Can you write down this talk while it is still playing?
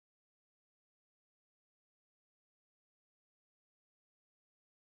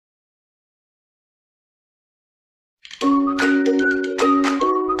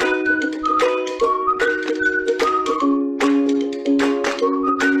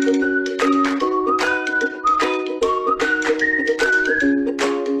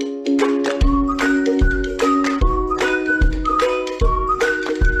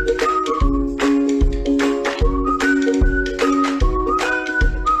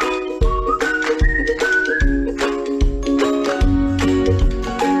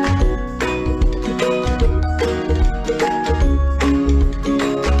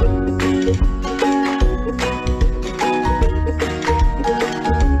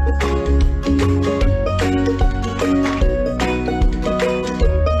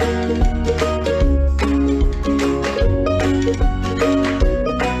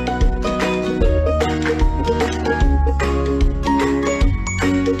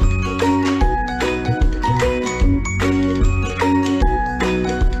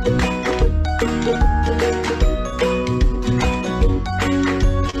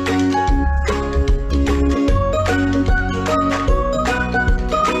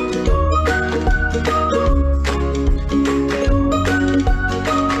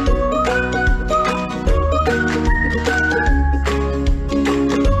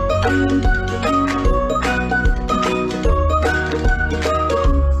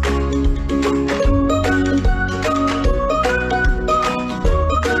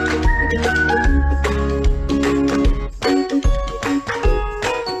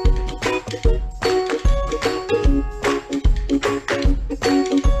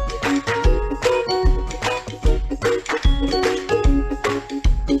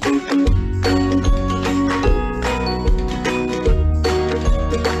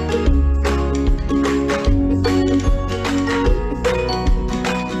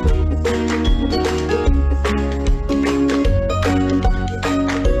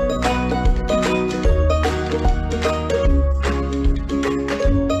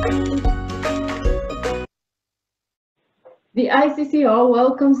The ICCO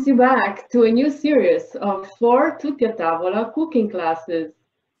welcomes you back to a new series of 4 Tutti a Tavola cooking classes,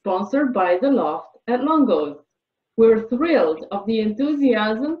 sponsored by The Loft at Longo's. We're thrilled of the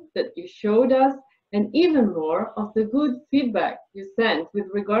enthusiasm that you showed us and even more of the good feedback you sent with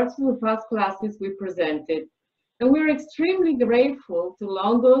regards to the past classes we presented. And we're extremely grateful to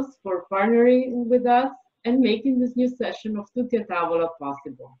Longo's for partnering with us and making this new session of Tutti a Tavola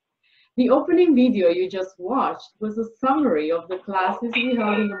possible. The opening video you just watched was a summary of the classes we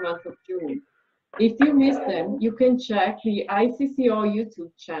held in the month of June. If you missed them, you can check the ICCO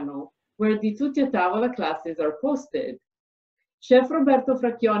YouTube channel, where the Tutti a Tavola classes are posted. Chef Roberto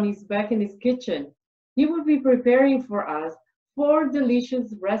Fracchioni is back in his kitchen. He will be preparing for us 4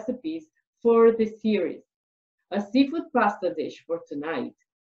 delicious recipes for the series: a seafood pasta dish for tonight,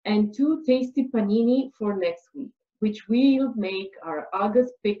 and 2 tasty panini for next week, which will make our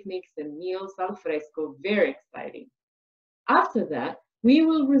August picnics and meals al fresco very exciting. After that, we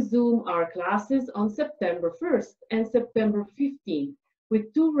will resume our classes on September 1st and September 15th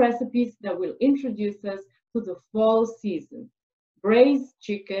with 2 recipes that will introduce us to the fall season: braised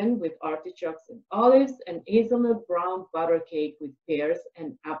chicken with artichokes and olives, and hazelnut brown butter cake with pears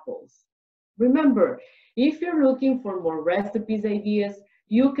and apples. Remember, if you're looking for more recipes ideas,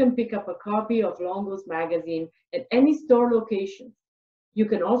 you can pick up a copy of Longo's magazine at any store location. You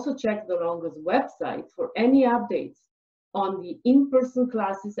can also check the Longo's website for any updates on the in-person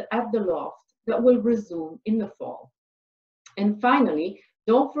classes at the Loft that will resume in the fall. And finally,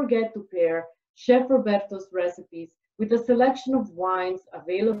 don't forget to pair Chef Roberto's recipes with a selection of wines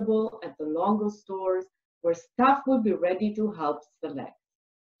available at the Longo's stores, where staff will be ready to help select.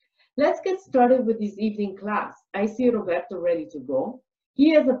 Let's get started with this evening class. I see Roberto ready to go. He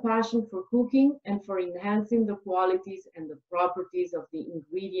has a passion for cooking and for enhancing the qualities and the properties of the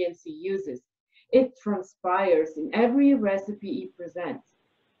ingredients he uses. It transpires in every recipe he presents,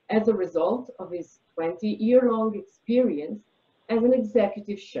 as a result of his 20-year-long experience as an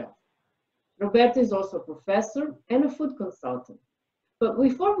executive chef. Roberto is also a professor and a food consultant. But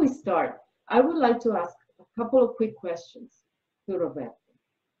before we start, I would like to ask a couple of quick questions to Roberto.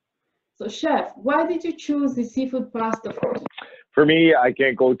 So, Chef, why did you choose the seafood pasta for today? For me, I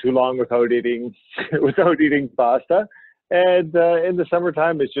can't go too long without eating pasta, and in the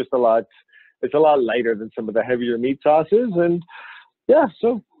summertime, it's a lot lighter than some of the heavier meat sauces, and yeah,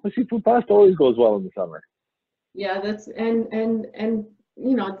 so the seafood pasta always goes well in the summer. Yeah, that's and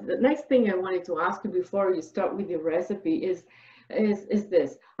you know, the next thing I wanted to ask you before you start with your recipe is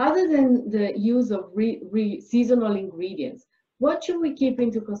this: other than the use of seasonal ingredients, what should we keep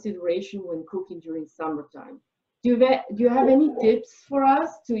into consideration when cooking during summertime? Do you have any tips for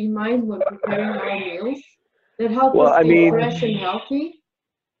us to in mind when preparing our meals that help Well, us I stay mean, fresh and healthy?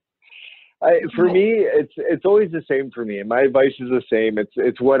 for me, it's always the same for me, and my advice is the same.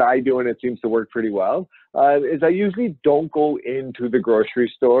 It's what I do, and it seems to work pretty well. Is I usually don't go into the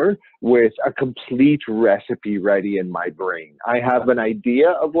grocery store with a complete recipe ready in my brain. I have an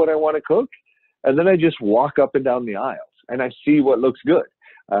idea of what I want to cook, and then I just walk up and down the aisles, and I see what looks good.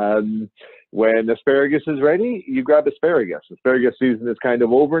 When asparagus is ready, you grab asparagus. Asparagus season is kind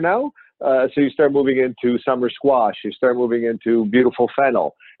of over now, so you start moving into summer squash. You start moving into beautiful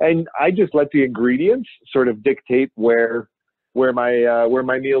fennel, and I just let the ingredients sort of dictate where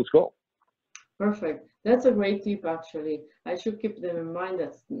my meals go. Perfect. That's a great tip, actually. I should keep them in mind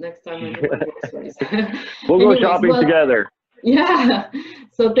as next time I do my groceries. We'll go Anyways, shopping well, together. yeah.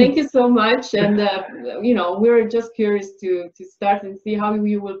 So thank you so much. And, you know, we're just curious to start and see how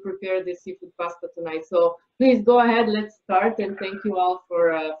you will prepare the seafood pasta tonight. So please go ahead. Let's start. And thank you all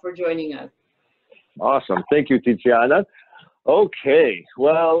for joining us. Awesome. Thank you, Tiziana. Okay.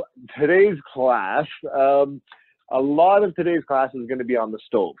 Well, today's class, a lot of today's class is going to be on the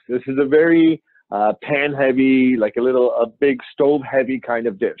stove. This is a very pan heavy, like a big stove heavy kind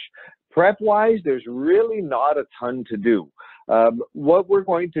of dish. Prep wise, there's really not a ton to do. What we're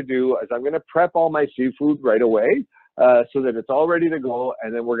going to do is I'm going to prep all my seafood right away so that it's all ready to go,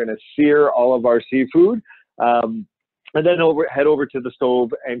 and then we're going to sear all of our seafood and then head over to the stove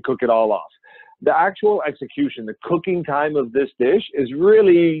and cook it all off. The actual execution, the cooking time of this dish is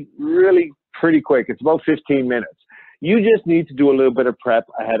really, really pretty quick. It's about 15 minutes. You just need to do a little bit of prep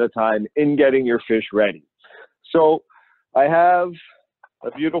ahead of time in getting your fish ready. So I have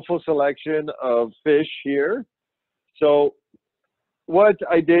a beautiful selection of fish here. So what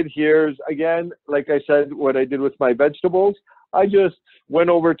I did here is, again, like I said, what I did with my vegetables, I just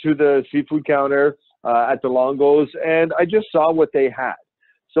went over to the seafood counter at the Longos, and I just saw what they had.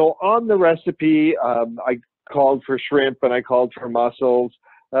 So on the recipe, I called for shrimp and I called for mussels.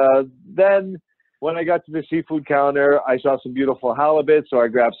 Then when I got to the seafood counter, I saw some beautiful halibut, so I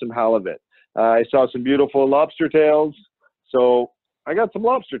grabbed some halibut. I saw some beautiful lobster tails, so I got some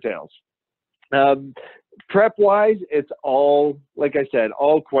lobster tails. Prep-wise, it's all, like I said,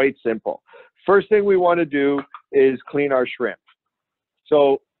 all quite simple. First thing we want to do is clean our shrimp.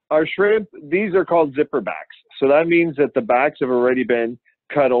 So our shrimp, these are called zipper backs. So that means that the backs have already been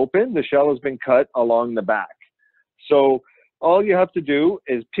cut open. The shell has been cut along the back. So all you have to do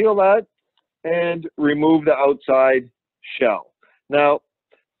is peel that and remove the outside shell. Now,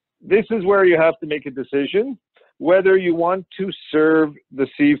 this is where you have to make a decision whether you want to serve the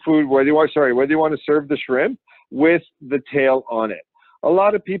seafood, whether you want to serve the shrimp with the tail on it. A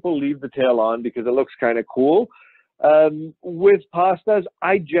lot of people leave the tail on because it looks kind of cool. With pastas,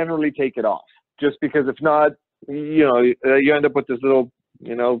 I generally take it off, just because if not, you end up with this little,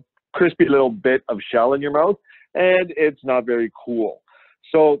 crispy little bit of shell in your mouth, and it's not very cool.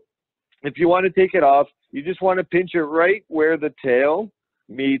 So if you want to take it off, you just want to pinch it right where the tail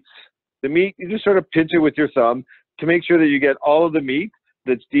meets the meat. You just sort of pinch it with your thumb to make sure that you get all of the meat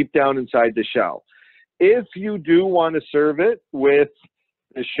that's deep down inside the shell. If you do want to serve it with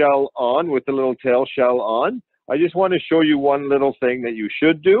the shell on, with the little tail shell on, I just want to show you one little thing that you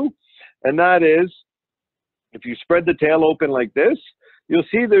should do, and that is, if you spread the tail open like this, you'll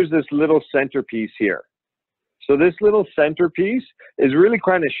see there's this little centerpiece here. So this little centerpiece is really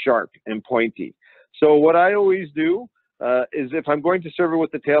kind of sharp and pointy. So what I always do is, if I'm going to serve it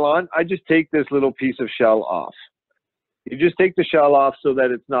with the tail on, I just take this little piece of shell off. You just take the shell off so that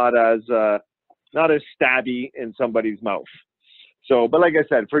it's not as stabby in somebody's mouth. So, but like I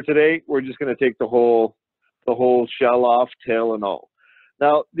said, for today, we're just going to take the whole shell off, tail and all.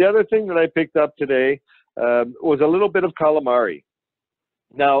 Now, the other thing that I picked up today was a little bit of calamari.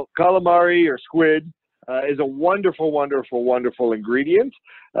 Now, calamari or squid is a wonderful, wonderful, wonderful ingredient,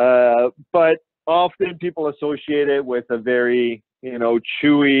 but often people associate it with a very,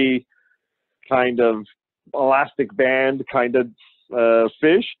 chewy kind of elastic band kind of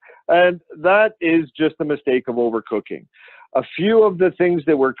fish, and that is just a mistake of overcooking. A few of the things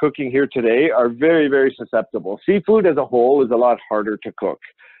that we're cooking here today are very, very susceptible. Seafood as a whole is a lot harder to cook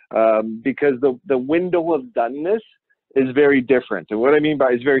because the window of doneness is very different. And what I mean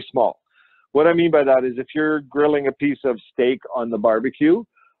by is very small. What I mean by that is, if you're grilling a piece of steak on the barbecue,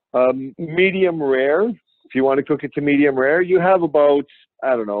 medium rare, if you want to cook it to medium rare, you have about,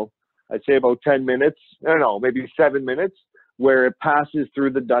 I'd say about 10 minutes, maybe 7 minutes, where it passes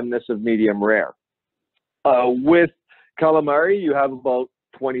through the doneness of medium rare. With calamari, you have about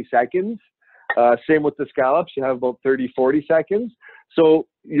 20 seconds. Same with the scallops, you have about 30, 40 seconds. So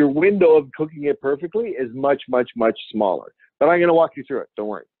your window of cooking it perfectly is much, much, much smaller. But I'm going to walk you through it, don't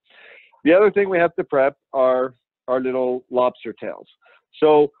worry. the other thing we have to prep are our little lobster tails.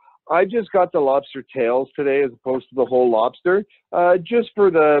 So I just got the lobster tails today as opposed to the whole lobster, just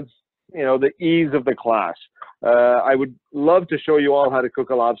for the, the ease of the class. I would love to show you all how to cook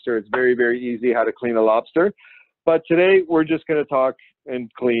a lobster. It's very, very easy how to clean a lobster. But today we're just going to talk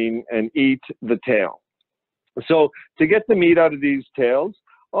and clean and eat the tail. So to get the meat out of these tails,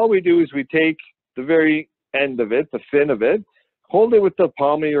 all we do is we take the very end of it, the fin of it, hold it with the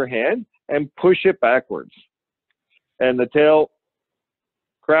palm of your hand and push it backwards. And the tail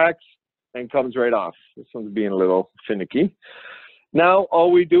cracks and comes right off. This one's being a little finicky. Now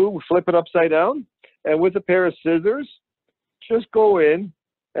all we do, we flip it upside down, and with a pair of scissors, just go in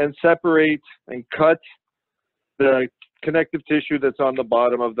and separate and cut the connective tissue that's on the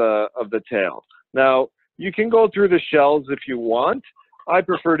bottom of the tail. Now, you can go through the shells if you want. I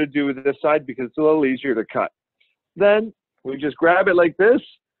prefer to do this side because it's a little easier to cut. Then we just grab it like this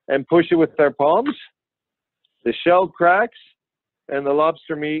and push it with our palms. The shell cracks and the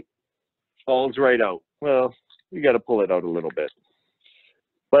lobster meat falls right out. Well, you got to pull it out a little bit,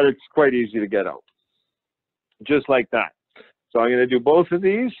 but it's quite easy to get out, just like that. So I'm going to do both of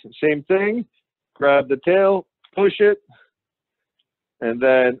these, same thing, grab the tail, push it, and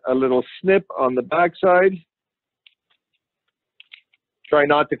then a little snip on the backside. Try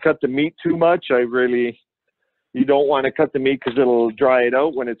not to cut the meat too much. You don't want to cut the meat because it'll dry it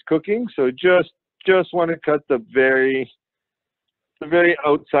out when it's cooking. So just want to cut the very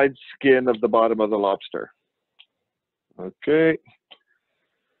outside skin of the bottom of the lobster. Okay.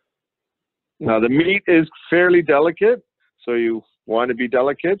 Now the meat is fairly delicate, so you want to be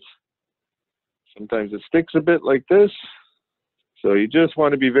delicate. Sometimes it sticks a bit like this. So you just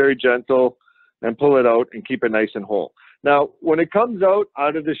want to be very gentle and pull it out and keep it nice and whole. Now, when it comes out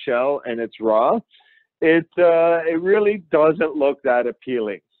of the shell and it's raw, it really doesn't look that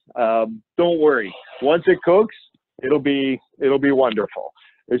appealing. Don't worry. Once it cooks, it'll be wonderful.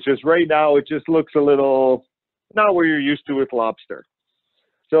 It's just right now, it just looks a little not where you're used to with lobster.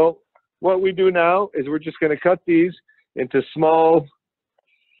 So what we do now is we're just going to cut these into small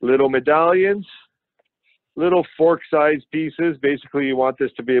little medallions, little fork-sized pieces. Basically, you want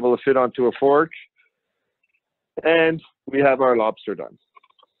this to be able to fit onto a fork. And we have our lobster done.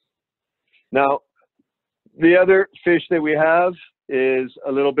 Now, the other fish that we have is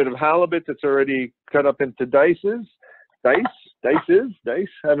a little bit of halibut that's already cut up into dices. Dice, I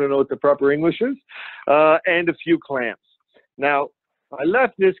don't know what the proper English is. And a few clams. Now, I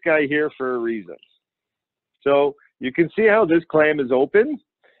left this guy here for a reason. So you can see how this clam is open.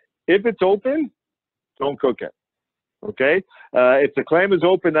 If it's open, don't cook it. Okay? If the clam is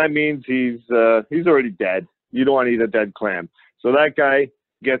open, that means he's already dead. You don't want to eat a dead clam. So that guy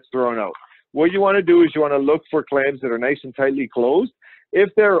gets thrown out. What you want to do is you want to look for clams that are nice and tightly closed. If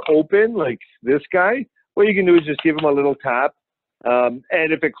they're open, like this guy, what you can do is just give him a little tap. And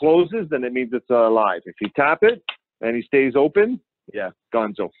if it closes, then it means it's alive. If you tap it and he stays open, yeah,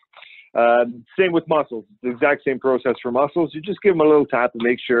 gonzo. Same with mussels. The exact same process for mussels. You just give them a little tap and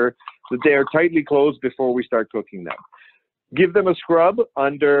make sure that they are tightly closed before we start cooking them. Give them a scrub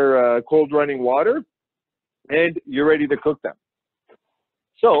under cold running water, and you're ready to cook them.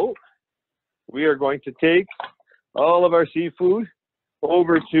 So we are going to take all of our seafood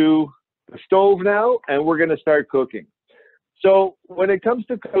over to the stove now, and we're going to start cooking. So when it comes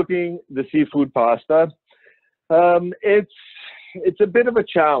to cooking the seafood pasta, it's a bit of a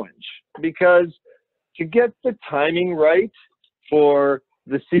challenge, because to get the timing right for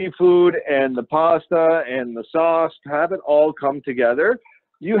the seafood and the pasta and the sauce, to have it all come together,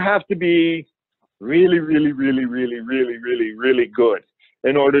 you have to be really, really, really, really, really, really, really good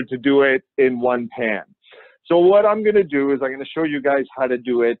in order to do it in one pan. So what I'm going to do is I'm going to show you guys how to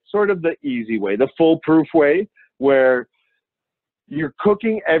do it sort of the easy way, the foolproof way, where you're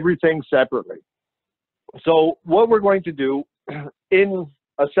cooking everything separately. So what we're going to do in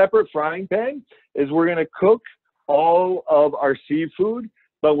a separate frying pan is we're going to cook all of our seafood,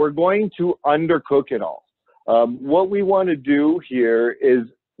 but we're going to undercook it all. What we want to do here is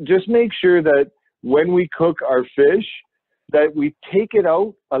just make sure that when we cook our fish, that we take it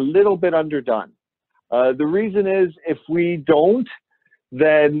out a little bit underdone. The reason is, if we don't,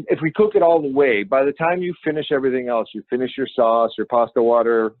 then if we cook it all the way, by the time you finish everything else, you finish your sauce, your pasta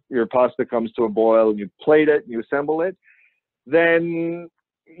water, your pasta comes to a boil, and you plate it, and you assemble it, then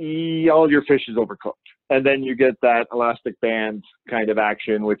all your fish is overcooked. And then you get that elastic band kind of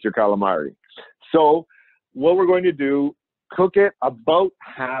action with your calamari. So what we're going to do, cook it about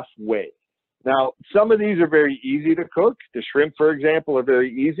halfway. Now, some of these are very easy to cook. The shrimp, for example, are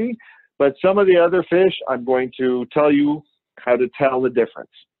very easy. But some of the other fish, I'm going to tell you how to tell the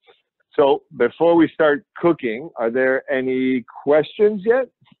difference. So before we start cooking, are there any questions yet?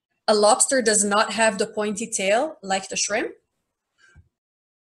 A lobster does not have the pointy tail like the shrimp?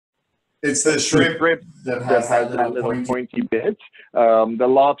 It's the shrimp that has that little pointy bit. The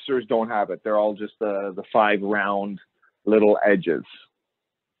lobsters don't have it. They're all just the 5 round little edges.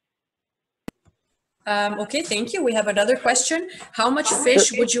 Okay, thank you. We have another question. How much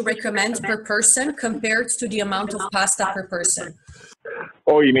fish would you recommend per person compared to the amount of pasta per person?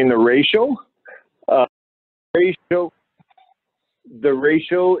 Oh, you mean the ratio? The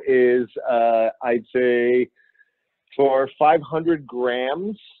ratio is, I'd say, for 500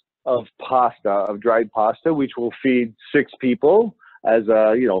 grams of pasta, of dried pasta, which will feed 6 people as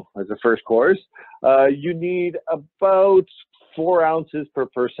a, as a first course, you need about 4 ounces per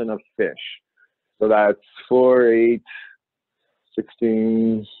person of fish. So that's 4, 8,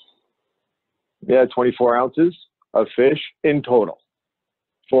 16, 24 ounces of fish in total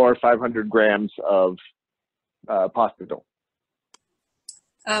for 500 grams of pasta dough.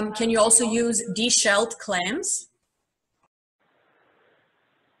 Can you also use de-shelled clams?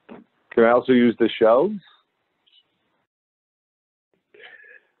 Can I also use the shells?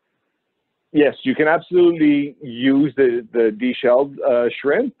 Yes, you can absolutely use the de-shelled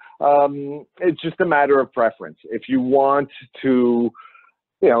shrimp. It's just a matter of preference. If you want to,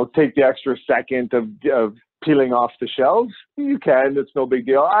 take the extra second of peeling off the shells, you can. It's no big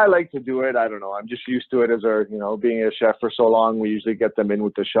deal. I like to do it. I don't know. I'm just used to it as being a chef for so long. We usually get them in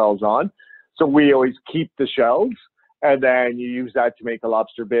with the shells on. So we always keep the shells, and then you use that to make a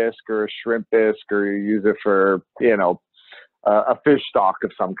lobster bisque or a shrimp bisque, or you use it for, a fish stock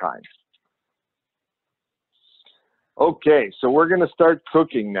of some kind. Okay, so we're going to start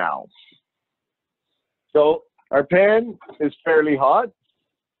cooking now. So our pan is fairly hot.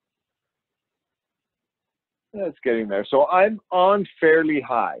 It's getting there. So I'm on fairly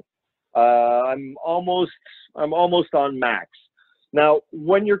high. I'm almost on max. Now,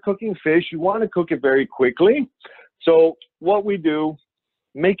 when you're cooking fish, you want to cook it very quickly. So what we do,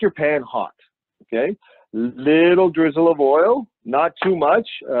 make your pan hot, okay? Little drizzle of oil, not too much,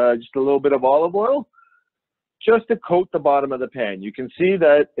 just a little bit of olive oil, just to coat the bottom of the pan. You can see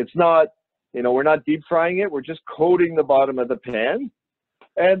that it's not, we're not deep frying it. We're just coating the bottom of the pan.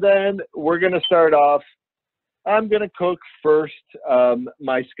 And then we're going to start off. I'm going to cook first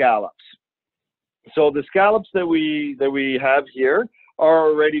my scallops. So the scallops that we have here are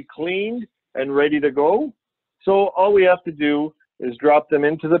already cleaned and ready to go. So all we have to do is drop them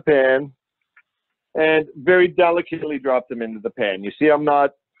into the pan and very delicately drop them into the pan. You see, I'm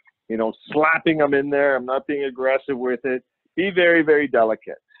not, slapping them in there. I'm not being aggressive with it. Be very, very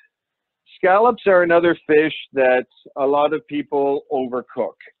delicate. Scallops are another fish that a lot of people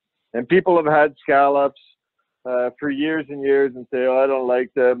overcook. And people have had scallops for years and years and say, oh, I don't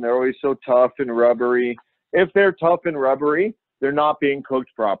like them. They're always so tough and rubbery. If they're tough and rubbery, they're not being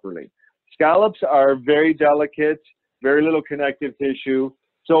cooked properly. Scallops are very delicate, very little connective tissue.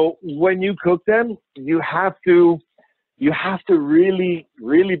 So when you cook them, you have to really,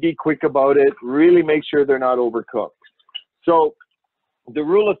 really be quick about it, really make sure they're not overcooked. So the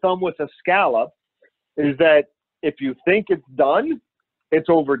rule of thumb with a scallop is that if you think it's done, it's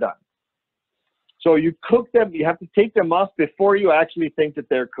overdone. So you cook them, you have to take them off before you actually think that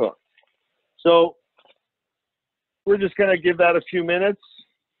they're cooked. So we're just going to give that a few minutes.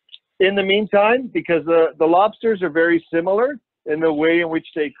 In the meantime, because the lobsters are very similar in the way in which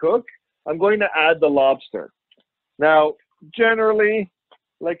they cook, I'm going to add the lobster. Now, generally,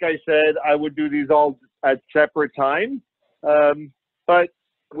 like I said, I would do these all at separate times, but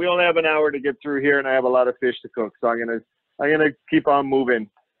we only have an hour to get through here, and I have a lot of fish to cook, so I'm gonna keep on moving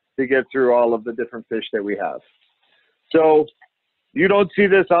to get through all of the different fish that we have. So you don't see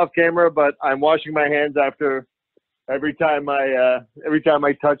this off camera, but I'm washing my hands after every time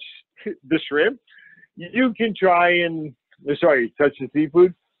I touch the shrimp. You can touch the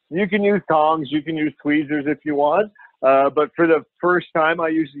seafood. You can use tongs, you can use tweezers if you want, but for the first time, I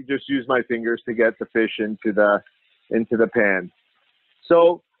usually just use my fingers to get the fish into the pan.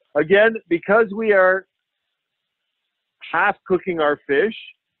 So again, because we are half cooking our fish,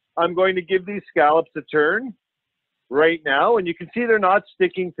 I'm going to give these scallops a turn right now, and you can see they're not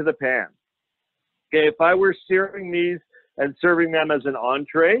sticking to the pan. Okay, if I were searing these and serving them as an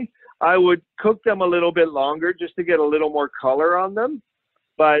entree, I would cook them a little bit longer just to get a little more color on them.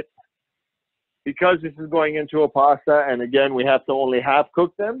 But because this is going into a pasta, and again, we have to only half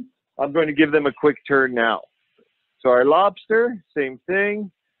cook them, I'm going to give them a quick turn now. So our lobster, same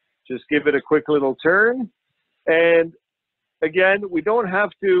thing, just give it a quick little turn. And again, we don't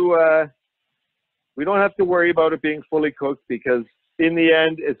have to worry about it being fully cooked, because in the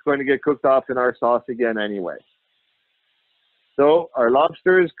end, it's going to get cooked off in our sauce again anyway. So our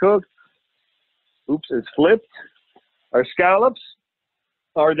lobster is cooked. Oops, it's flipped. Our scallops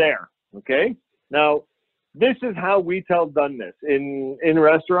are there, okay? Now, this is how we tell doneness. In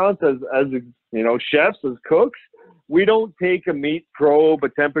restaurants, as you know, chefs, as cooks, we don't take a meat probe, a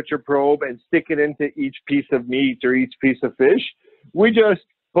temperature probe, and stick it into each piece of meat or each piece of fish. We just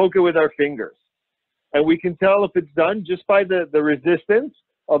poke it with our fingers. And we can tell if it's done just by the resistance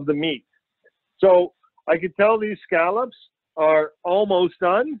of the meat. So I can tell these scallops are almost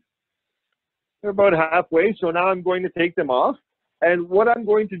done. They're about halfway. So now I'm going to take them off. And what I'm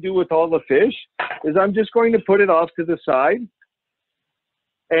going to do with all the fish is I'm just going to put it off to the side.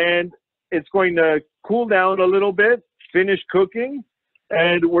 And it's going to cool down a little bit, finish cooking,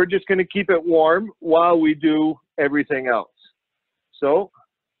 and we're just going to keep it warm while we do everything else. So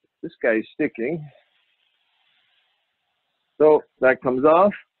this guy's sticking. So that comes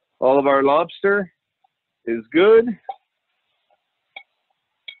off. All of our lobster is good.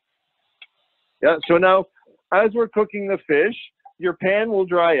 Yeah, so now as we're cooking the fish, your pan will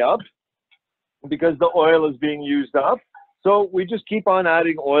dry up because the oil is being used up. So we just keep on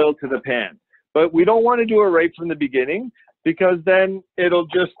adding oil to the pan. But we don't want to do it right from the beginning because then it'll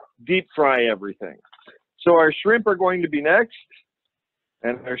just deep fry everything. So our shrimp are going to be next.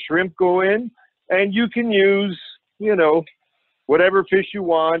 And our shrimp go in. And you can use, you know, whatever fish you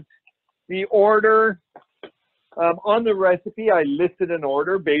want. The order, on the recipe, I listed an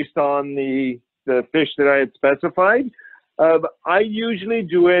order based on the fish that I had specified. I usually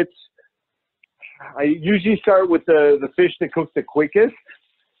do it, I usually start with the fish that cooks the quickest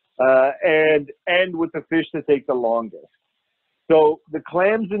and end with the fish that take the longest. So the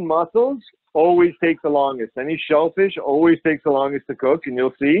clams and mussels always take the longest. Any shellfish always takes the longest to cook, and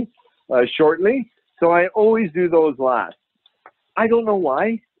you'll see shortly. So I always do those last. I don't know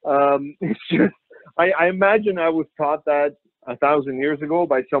why. It's just, I imagine I was taught that 1,000 years ago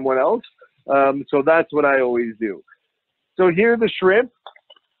by someone else. So that's what I always do. So here the shrimp,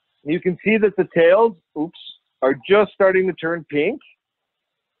 you can see that the tails, oops, are just starting to turn pink.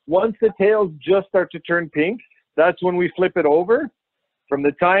 Once the tails just start to turn pink, that's when we flip it over. From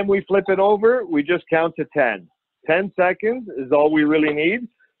the time we flip it over, we just count to 10. 10 seconds is all we really need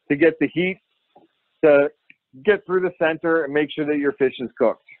to get the heat to get through the center and make sure that your fish is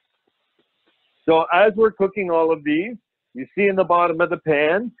cooked. So as we're cooking all of these, you see in the bottom of the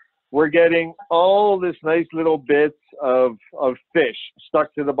pan, we're getting all this nice little bits of fish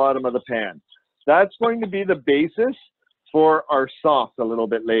stuck to the bottom of the pan. That's going to be the basis for our sauce a little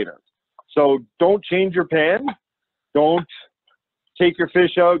bit later. So don't change your pan. Don't take your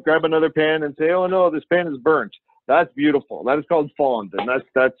fish out, grab another pan and say, oh no, this pan is burnt. That's beautiful. That is called fond, and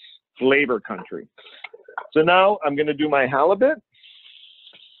that's flavor country. So now I'm going to do my halibut.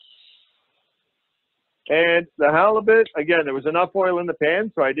 And the halibut, again, there was enough oil in the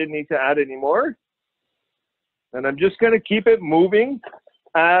pan, so I didn't need to add any more. And I'm just going to keep it moving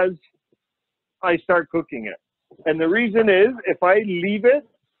as I start cooking it. And the reason is, if I leave it,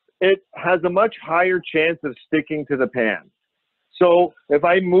 it has a much higher chance of sticking to the pan. So if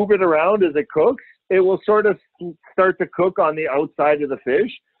I move it around as it cooks, it will sort of start to cook on the outside of the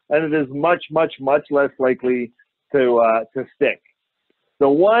fish, and it is much, much, much less likely to stick. The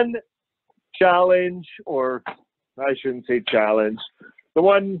one challenge, or I shouldn't say challenge, the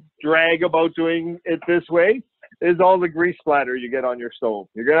one drag about doing it this way is all the grease splatter you get on your stove.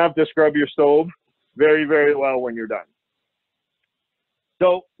 You're going to have to scrub your stove very, very well when you're done.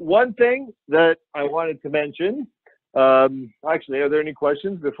 So one thing that I wanted to mention, actually, are there any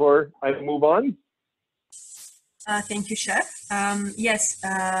questions before I move on? Thank you, Chef. Yes,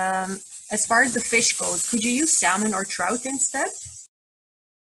 as far as the fish goes, could you use salmon or trout instead?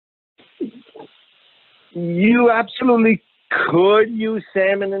 You absolutely could use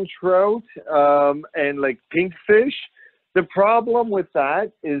salmon and trout and like pink fish. The problem with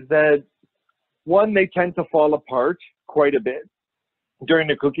that is that, one, they tend to fall apart quite a bit during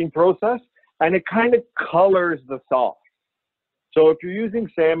the cooking process, and it kind of colors the sauce. So if you're using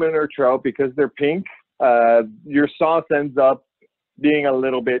salmon or trout because they're pink, your sauce ends up being a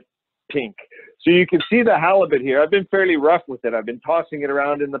little bit pink. So you can see the halibut here. I've been fairly rough with it. I've been tossing it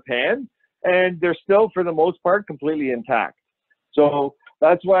around in the pan, and they're still, for the most part, completely intact. So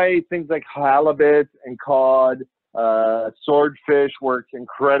that's why things like halibut and cod, swordfish works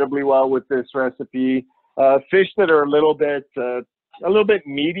incredibly well with this recipe. Fish that are a little bit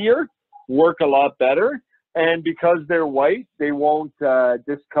meatier work a lot better, and because they're white, they won't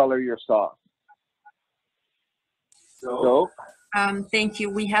discolor your sauce. So Thank you.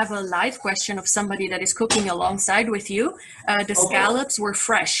 We have a live question of somebody that is cooking alongside with you. The scallops were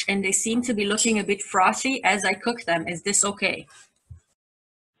fresh and they seem to be looking a bit frothy as I cook them. Is this okay?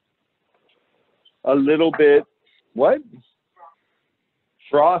 A little bit, what?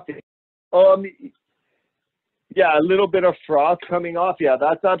 Frothy. Yeah, a little bit of froth coming off. Yeah,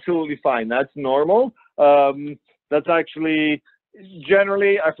 that's absolutely fine. That's normal. That's actually,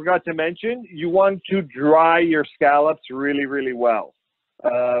 generally, I forgot to mention, you want to dry your scallops really, really well.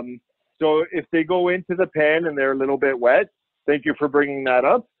 So if they go into the pan and they're a little bit wet, thank you for bringing that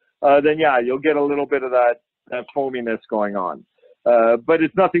up, then yeah, you'll get a little bit of that foaminess going on. But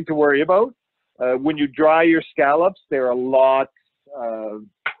it's nothing to worry about. When you dry your scallops, they're a lot,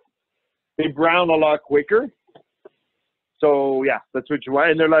 they brown a lot quicker. So yeah, that's what you want.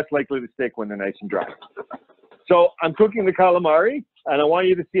 And they're less likely to stick when they're nice and dry. So I'm cooking the calamari and I want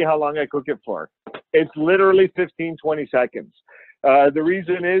you to see how long I cook it for. It's literally 15, 20 seconds. The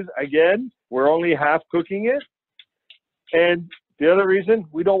reason is, again, we're only half cooking it. And the other reason,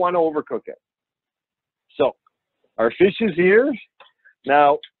 we don't want to overcook it. So our fish is here.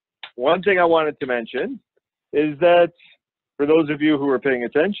 Now, one thing I wanted to mention is that for those of you who are paying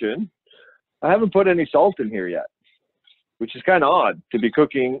attention, I haven't put any salt in here yet, which is kind of odd to be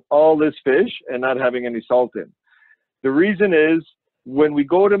cooking all this fish and not having any salt in. The reason is when we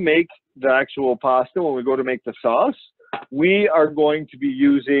go to make the actual pasta, when we go to make the sauce, we are going to be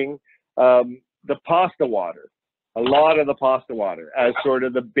using the pasta water, a lot of the pasta water as sort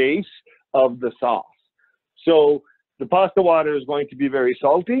of the base of the sauce. So the pasta water is going to be very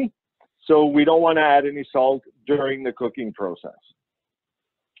salty, so we don't want to add any salt during the cooking process.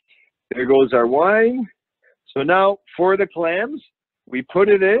 There goes our wine. So now for the clams, we put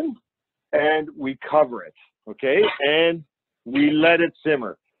it in and we cover it, okay? And we let it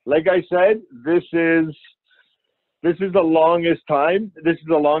simmer. Like I said, this is the longest time. This is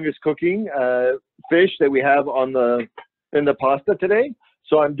the longest cooking fish that we have in the pasta today.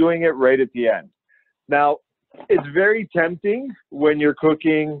 So I'm doing it right at the end. Now, it's very tempting when you're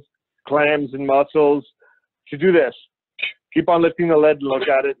cooking clams and mussels to do this. Keep on lifting the lid and look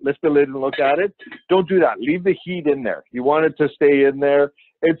at it. Lift the lid and look at it. Don't do that. Leave the heat in there. You want it to stay in there.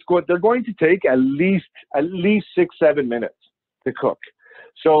 They're going to take at least 6-7 minutes to cook.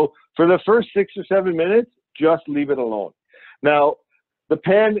 So for the first 6 or 7 minutes, just leave it alone. Now, the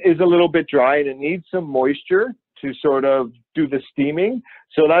pan is a little bit dry and it needs some moisture to sort of do the steaming.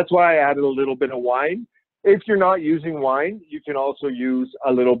 So that's why I added a little bit of wine. If you're not using wine, you can also use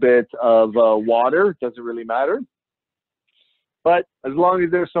a little bit of water. Doesn't really matter. But as long as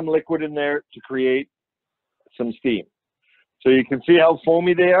there's some liquid in there to create some steam. So you can see how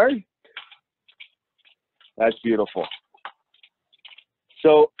foamy they are. That's beautiful.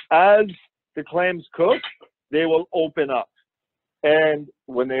 So as the clams cook, they will open up. And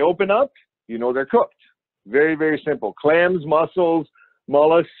when they open up, you know they're cooked. Very, very simple. Clams, mussels,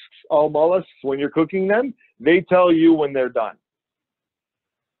 mollusks, all mollusks, when you're cooking them, they tell you when they're done.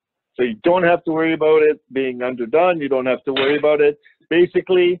 So you don't have to worry about it being underdone. You don't have to worry about it.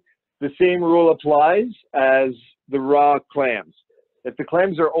 Basically, the same rule applies as the raw clams. If the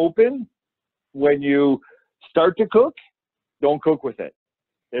clams are open, when you start to cook, don't cook with it.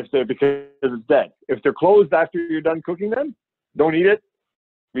 Because it's dead. If they're closed after you're done cooking them, don't eat it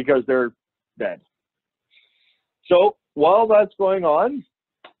because they're dead. So while that's going on,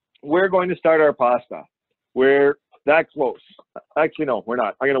 we're going to start our pasta. We're that close. Actually, no, we're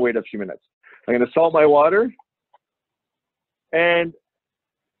not. I'm going to wait a few minutes. I'm going to salt my water. And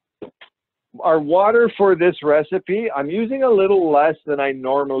our water for this recipe, I'm using a little less than I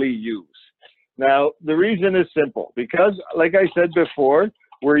normally use. Now, the reason is simple. Because, like I said before,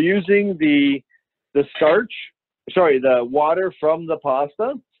 we're using the water from the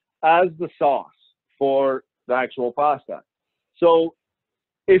pasta as the sauce for the actual pasta. So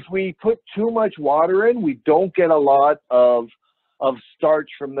if we put too much water in, we don't get a lot of starch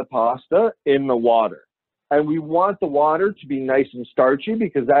from the pasta in the water. And we want the water to be nice and starchy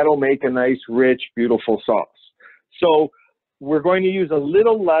because that'll make a nice, rich, beautiful sauce. So we're going to use a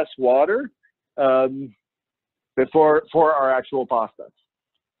little less water for our actual pasta.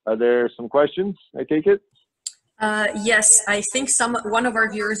 Are there some questions? I take it? Yes, I think one of our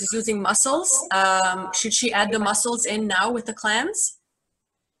viewers is using mussels. Should she add the mussels in now with the clams?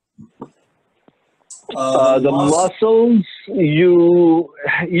 The mussels,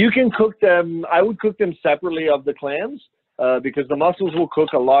 you can cook them. I would cook them separately of the clams because the mussels will cook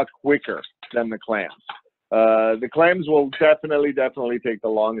a lot quicker than the clams. The clams will definitely take the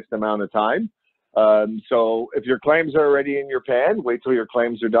longest amount of time. So if your clams are already in your pan, wait till your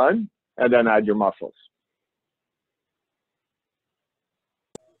clams are done and then add your mussels.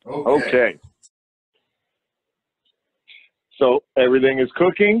 Okay. So everything is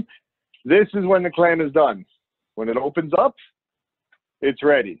cooking. This is when the clam is done. When it opens up, it's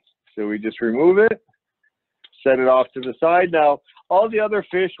ready. So we just remove it, set it off to the side. Now, all the other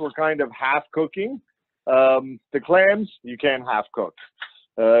fish were kind of half cooking. The clams, you can't half cook.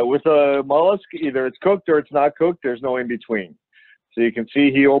 With a mollusk, either it's cooked or it's not cooked. There's no in between. So you can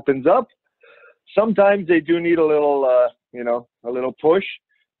see he opens up. Sometimes they do need a little, a little push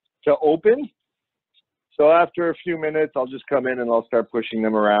to open. So after a few minutes, I'll just come in and I'll start pushing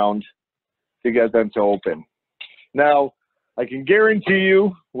them around to get them to open. Now, I can guarantee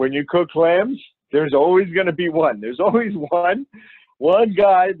you, when you cook clams, there's always going to be one. There's always one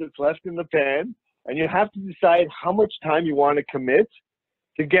guy that's left in the pan, and you have to decide how much time you want to commit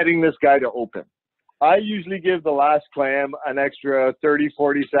to getting this guy to open. I usually give the last clam an extra 30,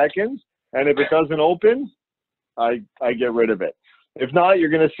 40 seconds, and if it doesn't open, I get rid of it. If not, you're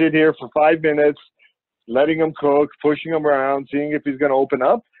going to sit here for 5 minutes, letting him cook, pushing him around, seeing if he's going to open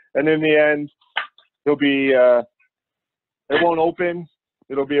up, and in the end, he'll be, it won't open.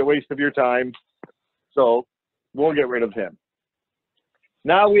 It'll be a waste of your time. So we'll get rid of him.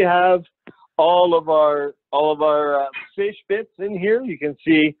 Now we have all of our fish bits in here. You can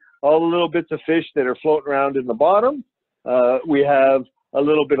see all the little bits of fish that are floating around in the bottom. We have a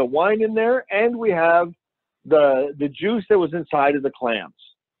little bit of wine in there, and we have the juice that was inside of the clams.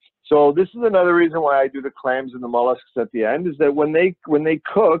 So this is another reason why I do the clams and the mollusks at the end, is that when they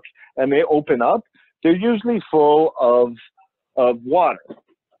cook and they open up, they're usually full of water.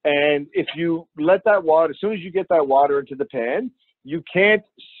 And if you let that water, as soon as you get that water into the pan, you can't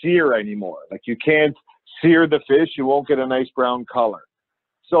sear anymore. Like, you can't sear the fish. You won't get a nice brown color.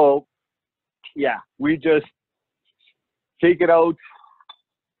 So yeah, we just take it out.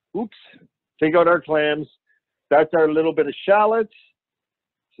 Oops. Take out our clams. That's our little bit of shallots.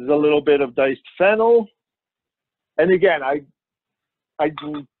 This is a little bit of diced fennel. And again, I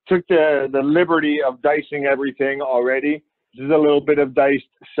took the liberty of dicing everything already. This is a little bit of diced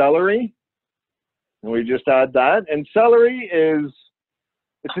celery. And we just add that. And celery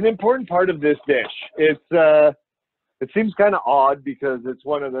it's an important part of this dish. It seems kind of odd because it's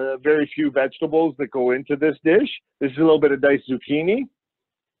one of the very few vegetables that go into this dish. This is a little bit of diced zucchini.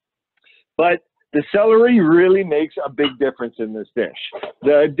 But the celery really makes a big difference in this dish.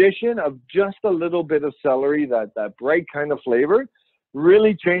 The addition of just a little bit of celery, that bright kind of flavor,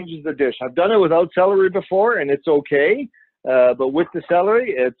 really changes the dish. I've done it without celery before, and it's okay. But with the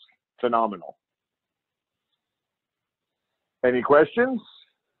celery, it's phenomenal. Any questions?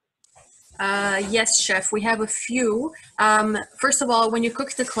 Yes, chef, we have a few. First of all, when you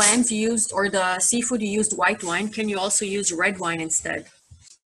cook the clams or the seafood, you used white wine. Can you also use red wine instead?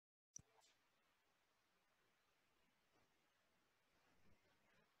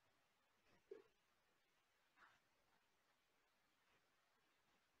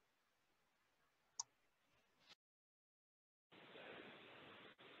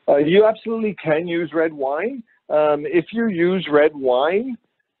 You absolutely can use red wine. If you use red wine,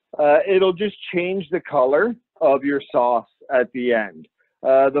 it'll just change the color of your sauce at the end.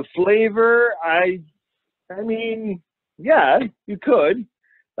 The flavor, I mean, yeah, you could.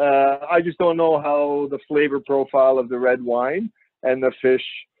 I just don't know how the flavor profile of the red wine and the fish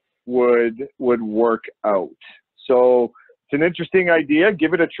would work out. So it's an interesting idea.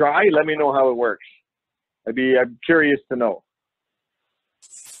 Give it a try. Let me know how it works. I'm curious to know.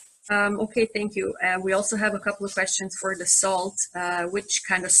 Okay, thank you. We also have a couple of questions for the salt. Which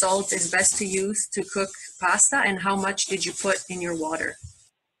kind of salt is best to use to cook pasta, and how much did you put in your water?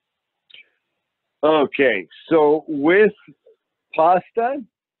 Okay, so with pasta,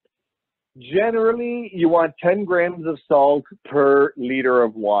 generally you want 10 grams of salt per liter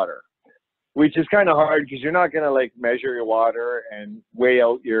of water, which is kind of hard because you're not going to like measure your water and weigh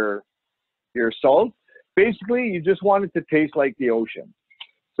out your salt. Basically, you just want it to taste like the ocean.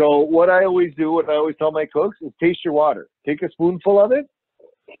 So what I always tell my cooks is taste your water. Take a spoonful of it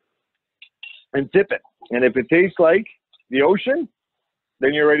and sip it. And if it tastes like the ocean,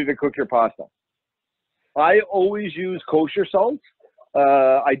 then you're ready to cook your pasta. I always use kosher salt.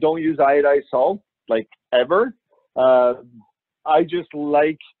 I don't use iodized salt, like, ever. I just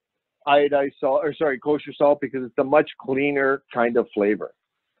like kosher salt because it's a much cleaner kind of flavor.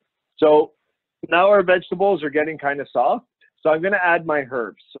 So now our vegetables are getting kind of soft. So I'm going to add my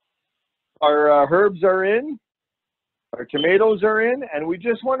herbs. Our herbs are in, our tomatoes are in, and we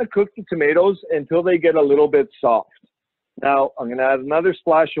just want to cook the tomatoes until they get a little bit soft. Now I'm going to add another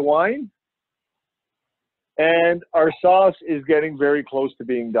splash of wine, and our sauce is getting very close to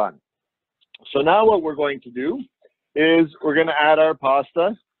being done. So now what we're going to do is we're going to add our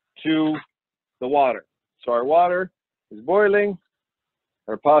pasta to the water. So our water is boiling,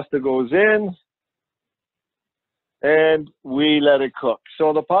 our pasta goes in, and we let it cook.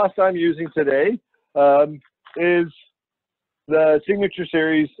 So the pasta I'm using today is the Signature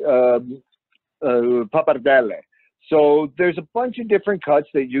Series pappardelle. So there's a bunch of different cuts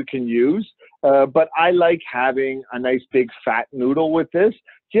that you can use, but I like having a nice big fat noodle with this.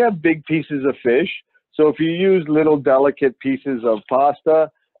 You have big pieces of fish, so if you use little delicate pieces of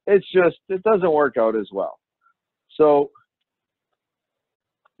pasta, it doesn't work out as well. So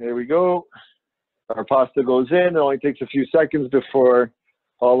there we go. Our pasta goes in. It only takes a few seconds before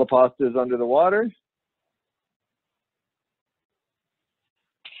all the pasta is under the water.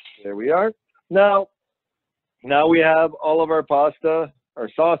 There we are. Now we have all of our pasta, our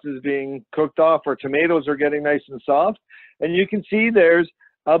sauce is being cooked off, our tomatoes are getting nice and soft, and you can see there's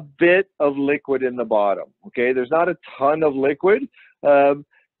a bit of liquid in the bottom, okay? There's not a ton of liquid.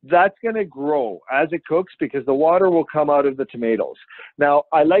 That's gonna grow as it cooks because the water will come out of the tomatoes. Now,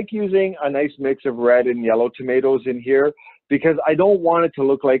 I like using a nice mix of red and yellow tomatoes in here because I don't want it to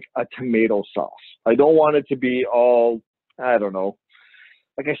look like a tomato sauce. I don't want it to be all, I don't know,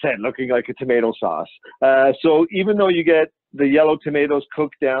 like I said, looking like a tomato sauce. So even though you get the yellow tomatoes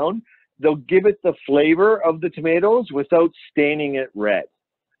cooked down, they'll give it the flavor of the tomatoes without staining it red.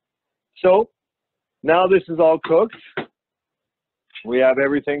 So now this is all cooked. We have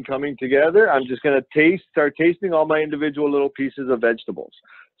everything coming together. I'm just gonna start tasting all my individual little pieces of vegetables.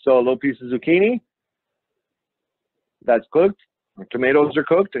 So a little piece of zucchini, that's cooked. The tomatoes are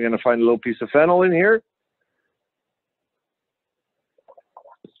cooked. I'm gonna find a little piece of fennel in here,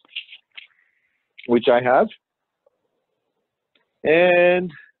 which I have.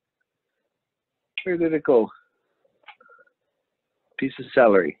 And where did it go? Piece of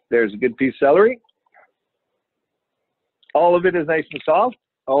celery. There's a good piece of celery. All of it is nice and soft.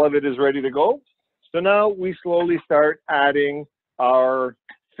 All of it is ready to go. So now we slowly start adding our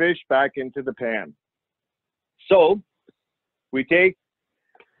fish back into the pan. So we take,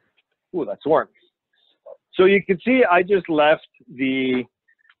 ooh, that's warm. So you can see I just left the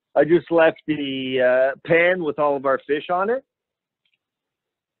pan with all of our fish on it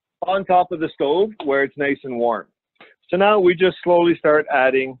on top of the stove where it's nice and warm. So now we just slowly start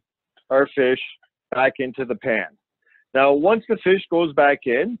adding our fish back into the pan. Now, once the fish goes back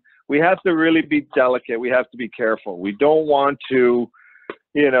in, we have to really be delicate. We have to be careful. We don't want to,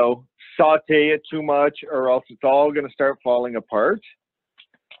 you know, saute it too much or else it's all going to start falling apart.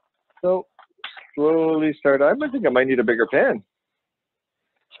 So slowly start. I think I might need a bigger pan.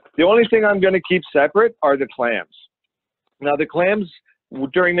 The only thing I'm going to keep separate are the clams. Now, the clams,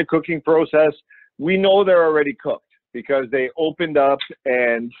 during the cooking process, we know they're already cooked because they opened up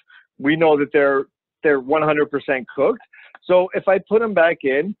and we know that they're 100% cooked. So if I put them back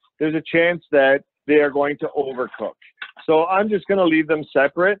in, there's a chance that they are going to overcook. So I'm just going to leave them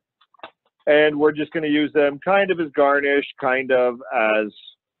separate, and we're just going to use them kind of as garnish, kind of as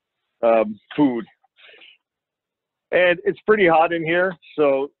food. And it's pretty hot in here,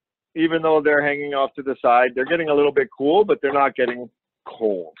 so even though they're hanging off to the side, they're getting a little bit cool, but they're not getting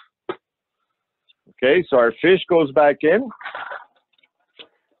cold. Okay, so our fish goes back in.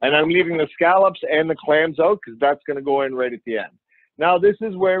 And I'm leaving the scallops and the clams out because that's going to go in right at the end. Now, this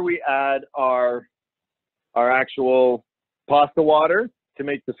is where we add our actual pasta water to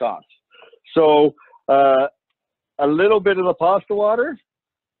make the sauce. So a little bit of the pasta water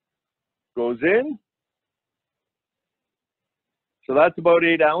goes in. So that's about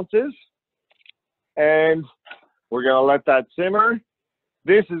 8 ounces. And we're going to let that simmer.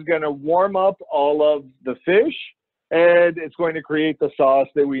 This is going to warm up all of the fish. And it's going to create the sauce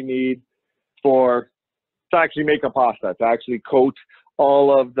that we need to actually make a pasta, to actually coat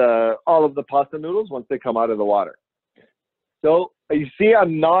all of the pasta noodles once they come out of the water. So you see,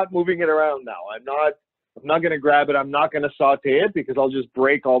 I'm not moving it around now. I'm not going to grab it. I'm not going to saute it because I'll just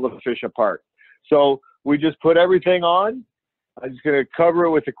break all the fish apart. So we just put everything on. I'm just going to cover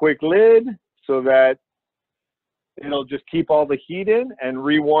it with a quick lid so that it'll just keep all the heat in and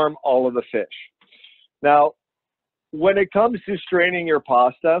rewarm all of the fish. Now, when it comes to straining your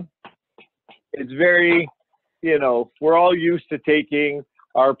pasta, it's very, you know, we're all used to taking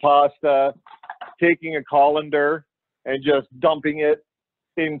our pasta, taking a colander and just dumping it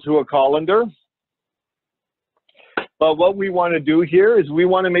into a colander. But what we want to do here is we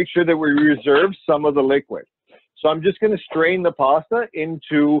want to make sure that we reserve some of the liquid. So I'm just going to strain the pasta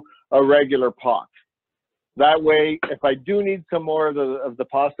into a regular pot. That way, if I do need some more of the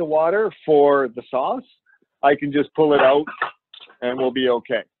pasta water for the sauce, I can just pull it out and we'll be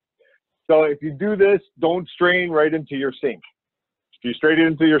okay. So if you do this, don't strain right into your sink. If you straight it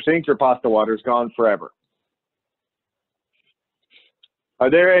into your sink, your pasta water is gone forever.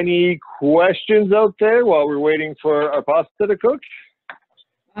 Are there any questions out there while we're waiting for our pasta to cook?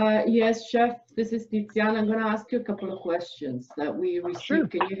 Yes, Chef, this is Tiziana. I'm going to ask you a couple of questions that we received. Sure.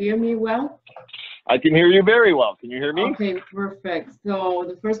 Can you hear me well? I can hear you very well. Can you hear me? Okay, perfect. So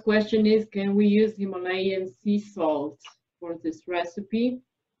the first question is, can we use Himalayan sea salt for this recipe?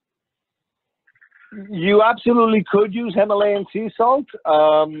 You absolutely could use Himalayan sea salt,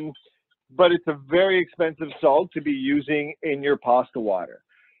 but it's a very expensive salt to be using in your pasta water.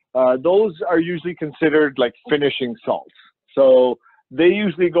 Those are usually considered like finishing salts. So they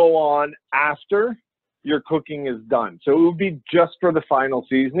usually go on after your cooking is done. So it would be just for the final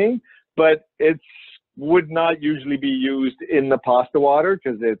seasoning, but it would not usually be used in the pasta water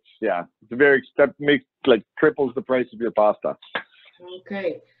because it's very, that makes like triples the price of your pasta.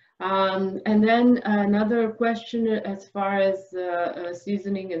 Okay. And then another question as far as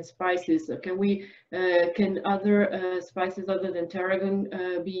seasoning and spices. Can other spices other than tarragon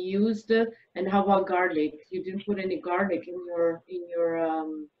be used? And how about garlic? You didn't put any garlic in your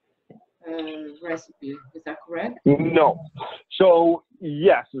recipe, is that correct? No. So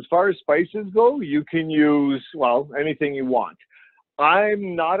yes, as far as spices go, you can use, well, anything you want.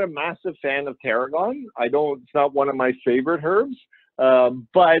 I'm not a massive fan of tarragon. It's not one of my favorite herbs.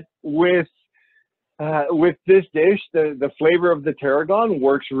 But with this dish, the flavor of the tarragon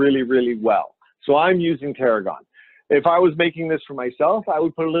works really, really well. So I'm using tarragon. If I was making this for myself, I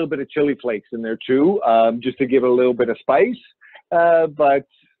would put a little bit of chili flakes in there too, just to give it a little bit of spice. But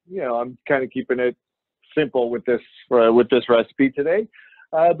you know, I'm kind of keeping it simple with this recipe today.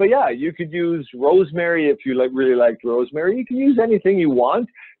 But yeah, you could use rosemary if you really like rosemary. You can use anything you want,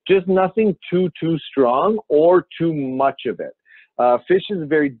 just nothing too strong or too much of it. Fish is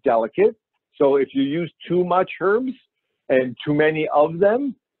very delicate, so if you use too much herbs and too many of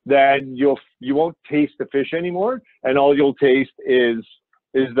them, then you won't taste the fish anymore, and all you'll taste is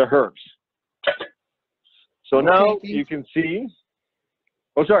the herbs. So okay, now you can see.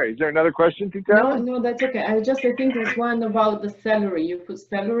 Oh, sorry. Is there another question, Tiziana? No, that's okay. I think there's one about the celery. You put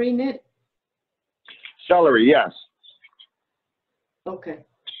celery in it? Celery, yes. Okay.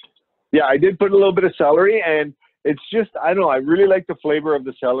 Yeah, I did put a little bit of celery, and it's just, I don't know, I really like the flavor of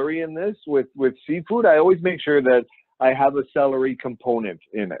the celery in this. With seafood, I always make sure that I have a celery component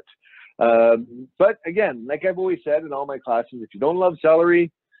in it. But again, like I've always said in all my classes, if you don't love celery,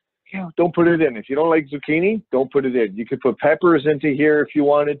 don't put it in. If you don't like zucchini, don't put it in. You could put peppers into here if you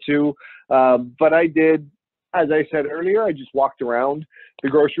wanted to. But I did, as I said earlier, I just walked around the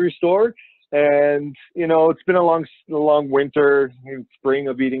grocery store, and you know, it's been a long winter and spring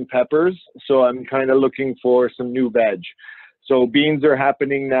of eating peppers, so I'm kind of looking for some new veg. So beans are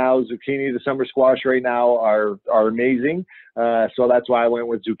happening now. Zucchini, the summer squash right now are amazing. So that's why I went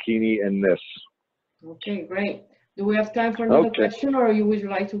with zucchini in this. Okay, great. Do we have time for another question, or would you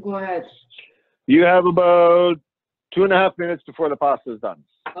like to go ahead? You have about 2.5 minutes before the pasta is done.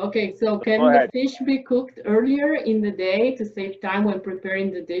 Okay, so can the fish be cooked earlier in the day to save time when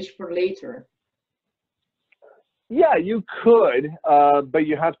preparing the dish for later? Yeah, you could, but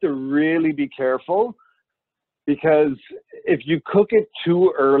you have to really be careful, because if you cook it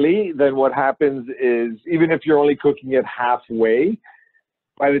too early, then what happens is, even if you're only cooking it halfway,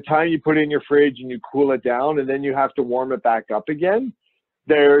 by the time you put it in your fridge and you cool it down and then you have to warm it back up again,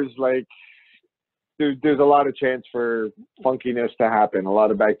 there's a lot of chance for funkiness to happen, a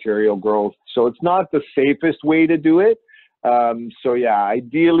lot of bacterial growth. So it's not the safest way to do it. So yeah,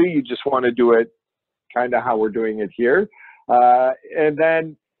 ideally you just want to do it kind of how we're doing it here. And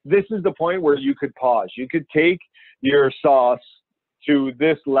then this is the point where you could pause. You could take your sauce to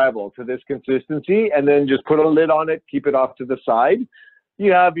this level, to this consistency, and then just put a lid on it, keep it off to the side.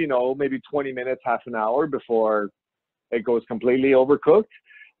 You have, you know, maybe 20 minutes, half an hour before it goes completely overcooked.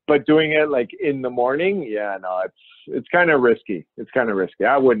 But doing it like in the morning, yeah, no, it's kind of risky. It's kind of risky.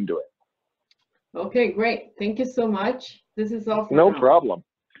 I wouldn't do it. Okay, great. Thank you so much. This is all for now. No problem.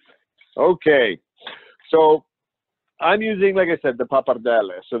 Okay. So I'm using, like I said, the pappardelle.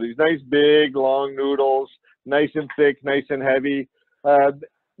 So these nice big long noodles, nice and thick, nice and heavy.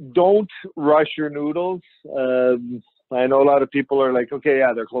 Don't rush your noodles. I know a lot of people are like, okay,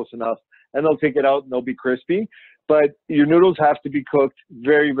 yeah, they're close enough, and they'll take it out and they'll be crispy. But your noodles have to be cooked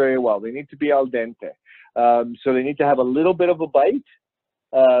very, very well. They need to be al dente. So they need to have a little bit of a bite,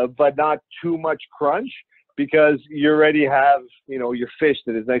 but not too much crunch, because you already have, you know, your fish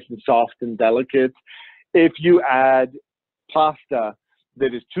that is nice and soft and delicate. If you add pasta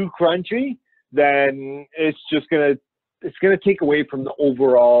that is too crunchy, then it's just gonna take away from the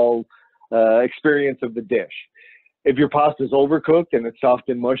overall experience of the dish. If your pasta is overcooked and it's soft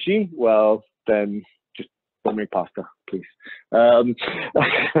and mushy, well, then just don't make pasta, please.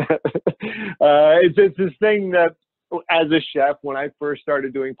 It's this thing that, as a chef, when I first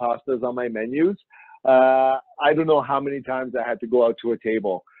started doing pastas on my menus, I don't know how many times I had to go out to a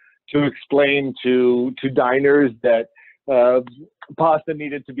table to explain to diners that pasta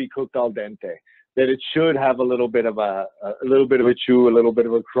needed to be cooked al dente, that it should have a little bit of a chew, a little bit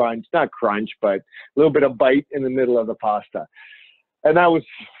of a crunch, not crunch, but a little bit of bite in the middle of the pasta. And that was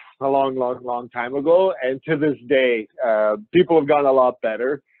a long time ago. And to this day, people have gotten a lot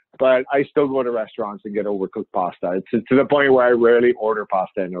better, but I still go to restaurants and get overcooked pasta. It's to the point where I rarely order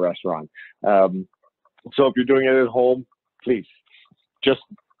pasta in a restaurant. So if you're doing it at home, please just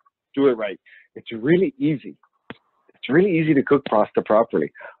do it right. It's really easy. It's really easy to cook pasta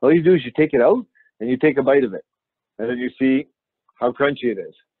properly. All you do is you take it out and you take a bite of it, and then you see how crunchy it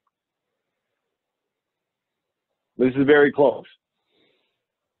is. This is very close.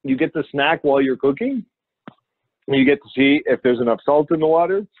 You get to snack while you're cooking. You get to see if there's enough salt in the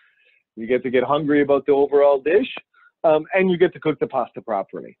water. You get to get hungry about the overall dish, and you get to cook the pasta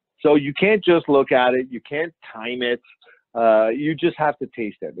properly. So you can't just look at it. You can't time it. You just have to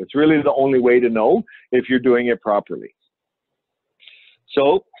taste it. It's really the only way to know if you're doing it properly.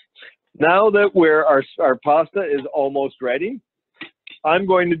 So now that our pasta is almost ready, I'm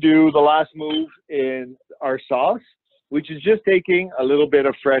going to do the last move in our sauce, which is just taking a little bit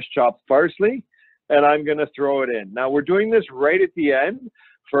of fresh chopped parsley, and I'm going to throw it in. Now, we're doing this right at the end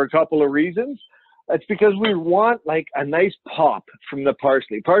for a couple of reasons. It's because we want like a nice pop from the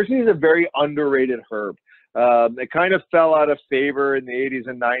parsley. Parsley is a very underrated herb. It kind of fell out of favor in the 80s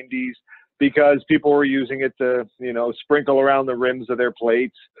and 90s because people were using it to, sprinkle around the rims of their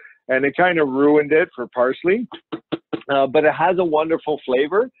plates, and it kind of ruined it for parsley. But it has a wonderful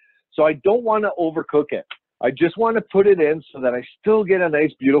flavor, so I don't want to overcook it. I just want to put it in so that I still get a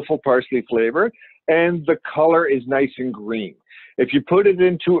nice, beautiful parsley flavor, and the color is nice and green. If you put it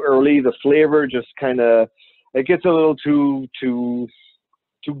in too early, the flavor just it gets a little too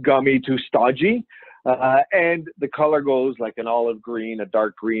gummy, too stodgy. And the color goes like an olive green, a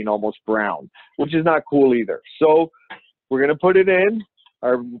dark green, almost brown, which is not cool either. So we're going to put it in.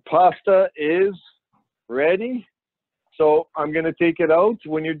 Our pasta is ready. So I'm going to take it out.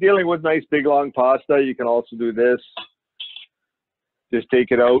 When you're dealing with nice big long pasta, you can also do this. Just take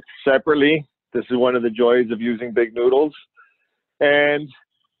it out separately. This is one of the joys of using big noodles. And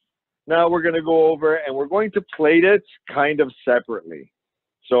now we're going to go over and we're going to plate it kind of separately.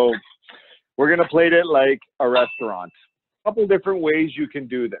 So we're going to plate it like a restaurant. A couple different ways you can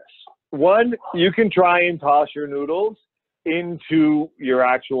do this. One, you can try and toss your noodles into your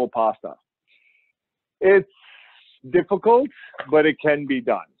actual pasta. It's difficult, but it can be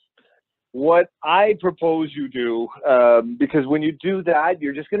done. What I propose you do, because when you do that,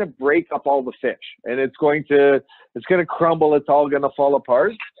 you're just going to break up all the fish, and it's going to crumble. It's all going to fall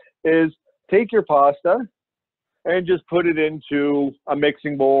apart. Is take your pasta and just put it into a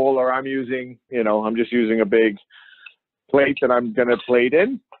mixing bowl, or I'm just using a big plate that I'm going to plate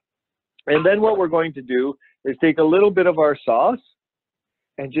in. And then what we're going to do is take a little bit of our sauce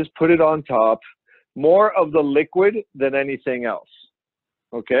and just put it on top, more of the liquid than anything else.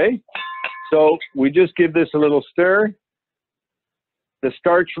 Okay? So we just give this a little stir. The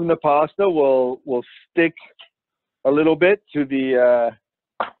starch from the pasta will stick a little bit to the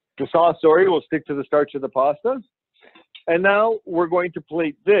sauce, will stick to the starch of the pasta. And now we're going to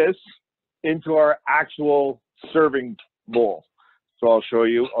plate this into our actual serving bowl. So I'll show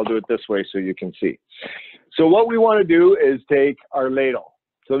you. I'll do it this way so you can see. So what we want to do is take our ladle.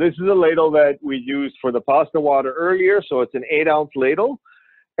 So this is a ladle that we used for the pasta water earlier. So it's an 8-ounce ladle.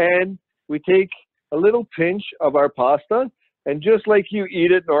 And we take a little pinch of our pasta, and just like you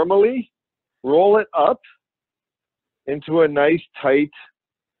eat it normally, roll it up into a nice tight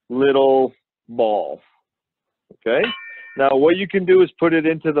little ball. Okay? Now what you can do is put it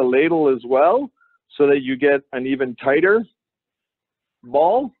into the ladle as well so that you get an even tighter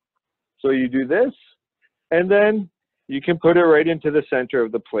ball. So you do this, and then you can put it right into the center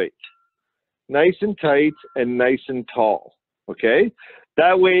of the plate. Nice and tight and nice and tall. Okay?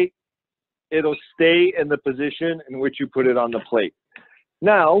 That way it'll stay in the position in which you put it on the plate.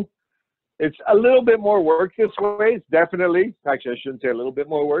 Now, it's a little bit more work this way. It's definitely, actually I shouldn't say a little bit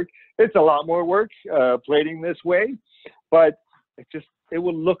more work. It's a lot more work plating this way, but it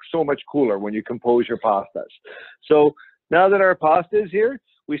will look so much cooler when you compose your pastas. So now that our pasta is here,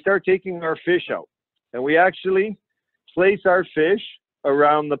 we start taking our fish out, and we actually place our fish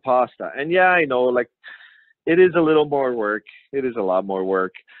around the pasta. And yeah, I know, like, it is a little more work. It is a lot more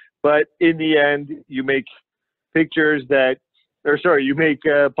work. But in the end, you make pictures that, or sorry, you make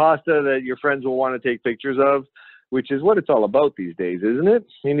pasta that your friends will want to take pictures of, which is what it's all about these days, isn't it?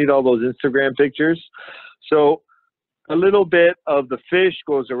 You need all those Instagram pictures. So a little bit of the fish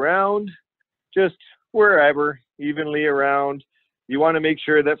goes around, just wherever, evenly around. You want to make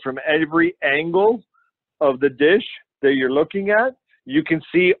sure that from every angle of the dish that you're looking at, you can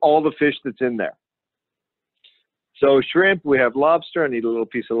see all the fish that's in there. So shrimp, we have lobster. I need a little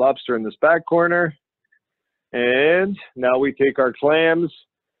piece of lobster in this back corner. And now we take our clams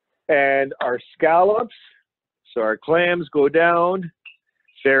and our scallops. So our clams go down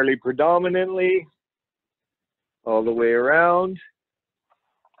fairly predominantly all the way around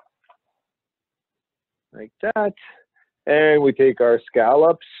like that. And we take our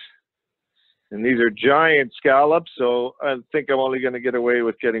scallops, and these are giant scallops, so I think I'm only going to get away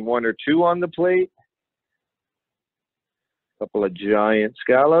with getting 1 or 2 on the plate. A couple of giant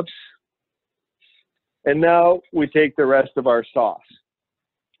scallops. And now we take the rest of our sauce.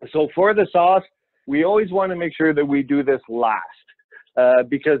 So for the sauce, we always want to make sure that we do this last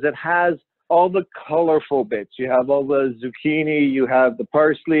because it has all the colorful bits. You have all the zucchini, you have the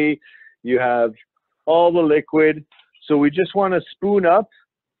parsley, you have all the liquid. So we just want to spoon up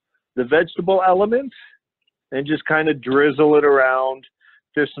the vegetable elements and just kind of drizzle it around.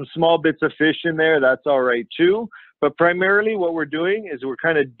 There's some small bits of fish in there, that's all right too. But primarily what we're doing is we're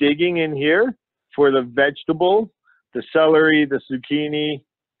kind of digging in here for the vegetable, the celery, the zucchini,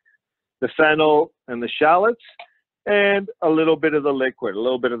 the fennel, and the shallots, and a little bit of the liquid, a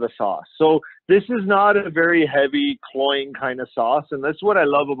little bit of the sauce. So this is not a very heavy, cloying kind of sauce, and that's what I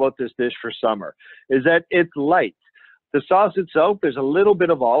love about this dish for summer, is that it's light. The sauce itself, there's a little bit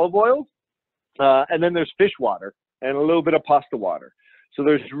of olive oil, and then there's fish water, and a little bit of pasta water. So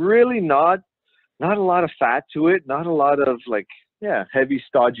there's really not a lot of fat to it, not a lot of heavy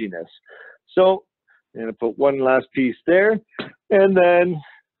stodginess. So I'm gonna put one last piece there, and then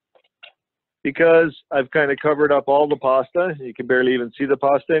because I've kind of covered up all the pasta, you can barely even see the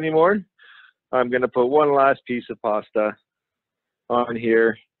pasta anymore, I'm gonna put one last piece of pasta on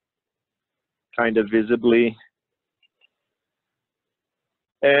here, kind of visibly.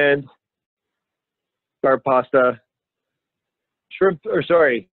 And our pasta,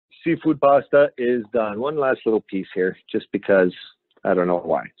 seafood pasta is done. One last little piece here, just because I don't know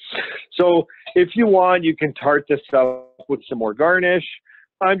why. So if you want, you can tart this up with some more garnish.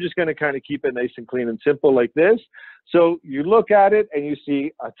 I'm just going to kind of keep it nice and clean and simple like this. So you look at it and you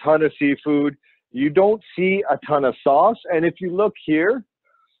see a ton of seafood. You don't see a ton of sauce. And if you look here,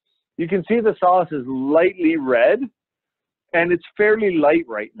 you can see the sauce is lightly red, and it's fairly light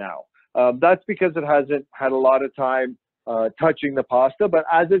right now. That's because it hasn't had a lot of time touching the pasta, but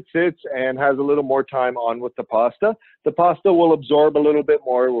as it sits and has a little more time on with the pasta will absorb a little bit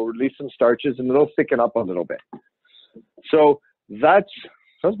more, will release some starches, and it'll thicken up a little bit. So that's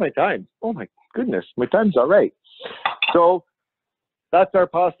my time. Oh my goodness, my time's all right. So that's our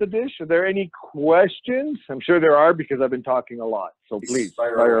pasta dish. Are there any questions? I'm sure there are because I've been talking a lot. So please,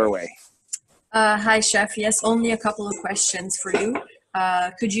 fire away. Hi, Chef. Yes, only a couple of questions for you.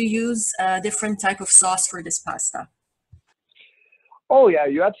 Could you use a different type of sauce for this pasta? Oh yeah,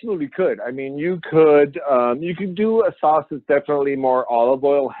 you absolutely could. I mean, you could do a sauce that's definitely more olive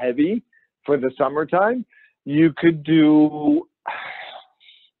oil heavy for the summertime. You could do, I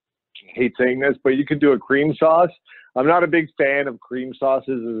hate saying this, but you could do a cream sauce. I'm not a big fan of cream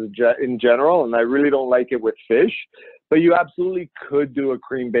sauces in general, and I really don't like it with fish, but you absolutely could do a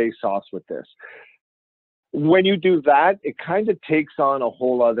cream-based sauce with this. When you do that, it kind of takes on a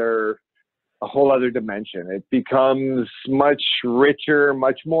whole other dimension. It becomes much richer,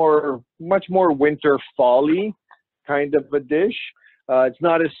 much more winter fall-y kind of a dish. It's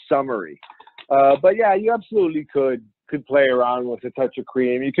not as summery. But yeah, you absolutely could play around with a touch of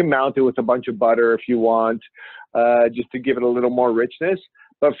cream. You can mount it with a bunch of butter if you want, just to give it a little more richness.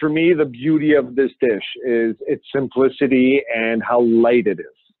 But for me, the beauty of this dish is its simplicity and how light it is.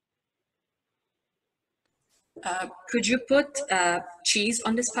 Could you put cheese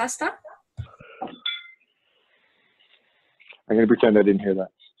on this pasta? I'm going to pretend I didn't hear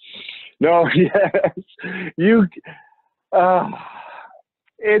that. No, yes.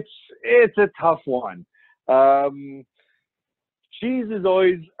 It's a tough one. Cheese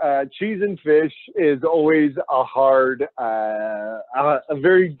and fish is always a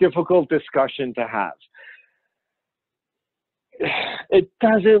very difficult discussion to have. It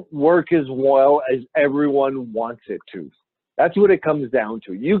doesn't work as well as everyone wants it to. That's what it comes down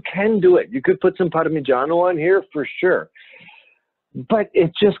to. You can do it. You could put some Parmigiano on here for sure, but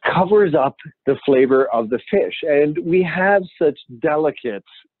it just covers up the flavor of the fish. And we have such delicate,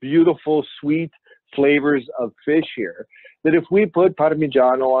 beautiful, sweet, flavors of fish here that if we put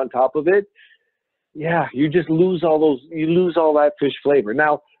Parmigiano on top of it, yeah, you just lose all that fish flavor.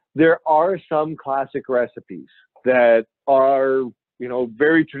 Now, there are some classic recipes that are, you know,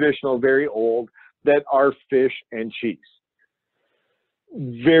 very traditional, very old, that are fish and cheese.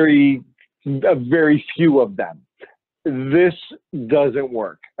 Very few of them. This doesn't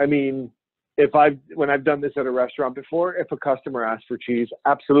work. I mean, when I've done this at a restaurant before, if a customer asks for cheese,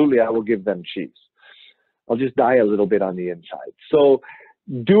 absolutely, I will give them cheese. I'll just die a little bit on the inside. So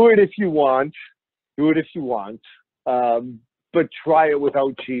do it if you want. But try it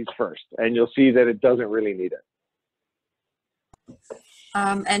without cheese first, and you'll see that it doesn't really need it.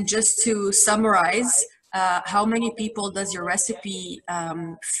 And just to summarize, how many people does your recipe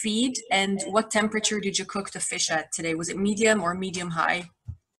feed, and what temperature did you cook the fish at today? Was it medium or medium high?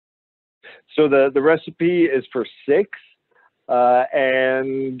 So the recipe is for 6,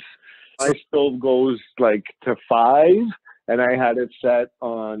 and my stove goes like to 5, and I had it set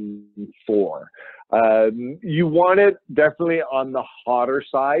on 4. You want it definitely on the hotter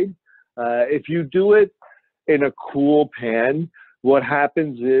side. If you do it in a cool pan, what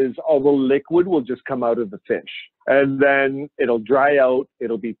happens is all the liquid will just come out of the fish, and then it'll dry out,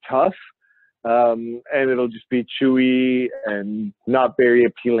 it'll be tough, and it'll just be chewy and not very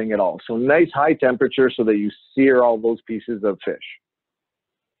appealing at all. So nice high temperature so that you sear all those pieces of fish.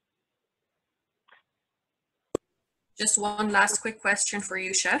 Just one last quick question for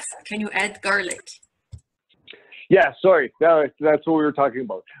you, Chef. Can you add garlic? Yeah, sorry, that's what we were talking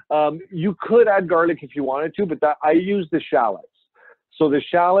about. You could add garlic if you wanted to, but I use the shallots. So the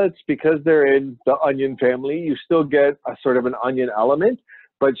shallots, because they're in the onion family, you still get a sort of an onion element,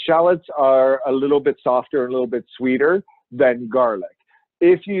 but shallots are a little bit softer, a little bit sweeter than garlic.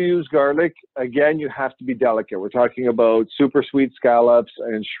 If you use garlic, again, you have to be delicate. We're talking about super sweet scallops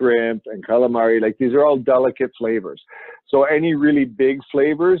and shrimp and calamari. Like, these are all delicate flavors. So any really big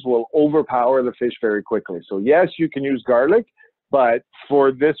flavors will overpower the fish very quickly. So yes, you can use garlic, but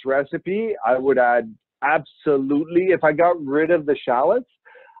for this recipe, I would add absolutely, if I got rid of the shallots,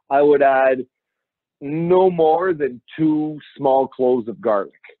 I would add no more than 2 small cloves of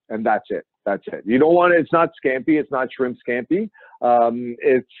garlic, and that's it. That's it. You don't want it. It's not scampi. It's not shrimp scampi.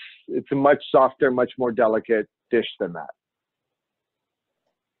 It's a much softer, much more delicate dish than that.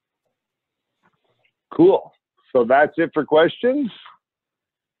 Cool. So that's it for questions.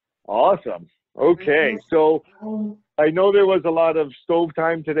 Awesome. Okay. So I know there was a lot of stove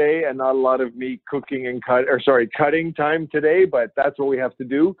time today and not a lot of me cooking and cutting time today, but that's what we have to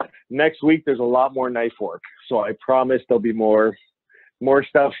do. Next week, there's a lot more knife work. So I promise there'll be more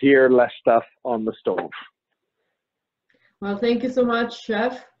stuff here, less stuff on the stove. Well, thank you so much,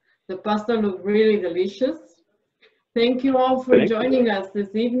 Chef. The pasta looked really delicious. Thank you all for joining us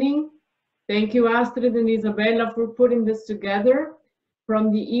this evening. Thank you, Astrid and Isabella, for putting this together.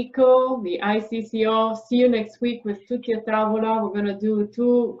 From the ICCO, the ICCO, see you next week with Tutti a Tavola. We're going to do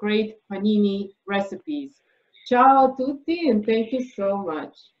 2 great panini recipes. Ciao, tutti, and thank you so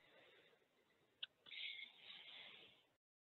much.